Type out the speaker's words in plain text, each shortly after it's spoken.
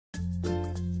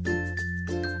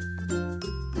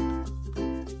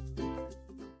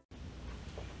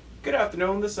Good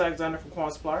afternoon, this is Alexander from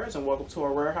Quantum Suppliers and welcome to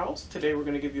our warehouse. Today we're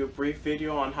going to give you a brief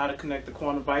video on how to connect the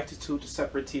Quantum Byte to two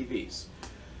separate TVs.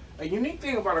 A unique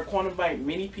thing about our Quantum Byte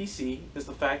mini PC is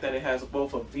the fact that it has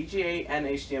both a VGA and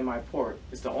HDMI port.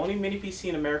 It's the only mini PC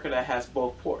in America that has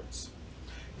both ports.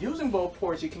 Using both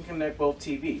ports you can connect both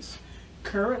TVs.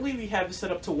 Currently we have it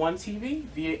set up to one TV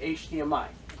via HDMI.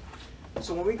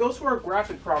 So when we go to our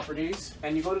graphic properties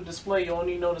and you go to display, you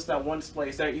only notice that one display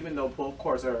is there even though both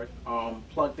cords are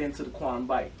plugged into the Quantum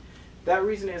Byte. That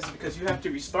reason is because you have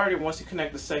to restart it once you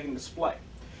connect the second display.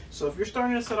 So if you're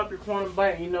starting to set up your Quantum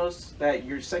Byte and you notice that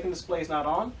your second display is not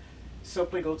on,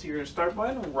 simply go to your start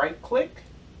button, right click,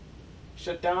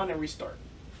 shut down and restart.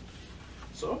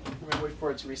 So we're going to wait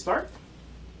for it to restart.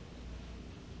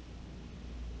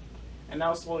 And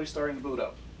now it's slowly starting to boot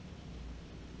up.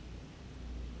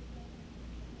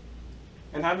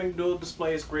 And having dual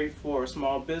display is great for a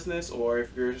small business or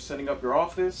if you're setting up your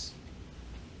office.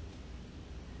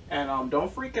 And don't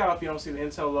freak out if you don't see the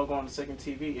Intel logo on the second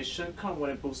TV. It should come when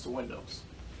it boots to Windows.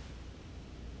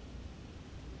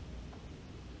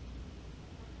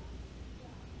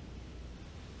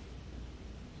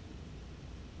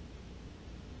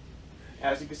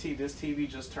 As you can see, this TV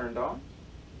just turned on.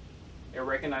 It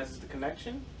recognizes the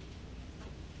connection.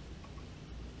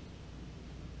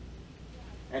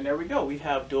 And there we go, we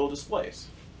have dual displays.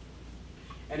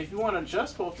 And if you want to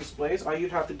adjust both displays, all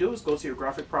you'd have to do is go to your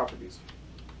graphic properties.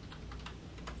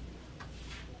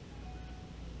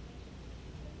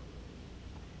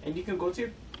 And you can go to your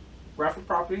graphic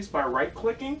properties by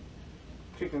right-clicking,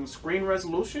 clicking screen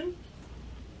resolution,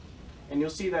 and you'll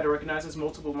see that it recognizes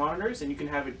multiple monitors, and you can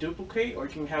have it duplicate or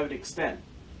you can have it extend.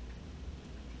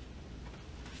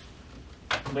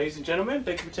 Ladies and gentlemen,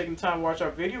 thank you for taking the time to watch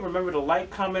our video. Remember to like,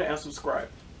 comment, and subscribe.